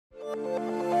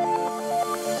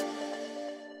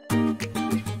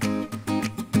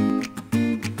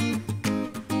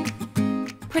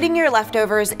Putting your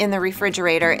leftovers in the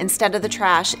refrigerator instead of the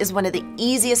trash is one of the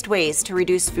easiest ways to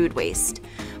reduce food waste.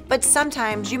 But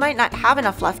sometimes you might not have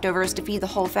enough leftovers to feed the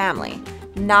whole family.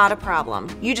 Not a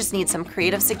problem. You just need some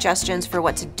creative suggestions for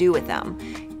what to do with them.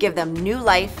 Give them new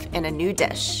life in a new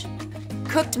dish.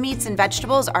 Cooked meats and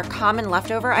vegetables are common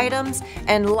leftover items,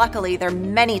 and luckily there are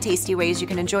many tasty ways you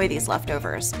can enjoy these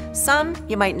leftovers. Some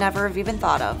you might never have even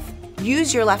thought of.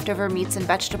 Use your leftover meats and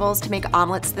vegetables to make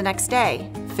omelets the next day.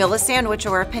 Fill a sandwich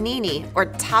or a panini, or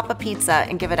top a pizza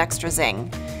and give it extra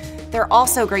zing. They're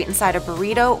also great inside a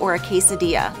burrito or a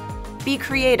quesadilla. Be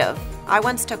creative. I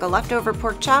once took a leftover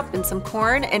pork chop and some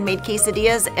corn and made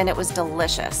quesadillas, and it was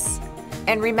delicious.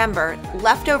 And remember,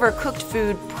 leftover cooked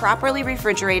food properly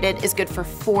refrigerated is good for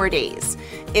 4 days.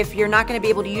 If you're not going to be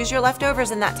able to use your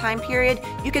leftovers in that time period,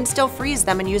 you can still freeze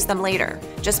them and use them later.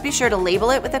 Just be sure to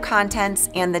label it with the contents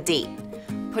and the date.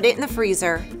 Put it in the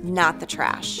freezer, not the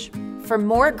trash. For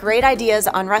more great ideas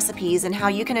on recipes and how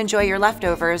you can enjoy your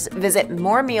leftovers, visit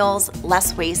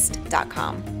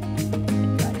moremealslesswaste.com.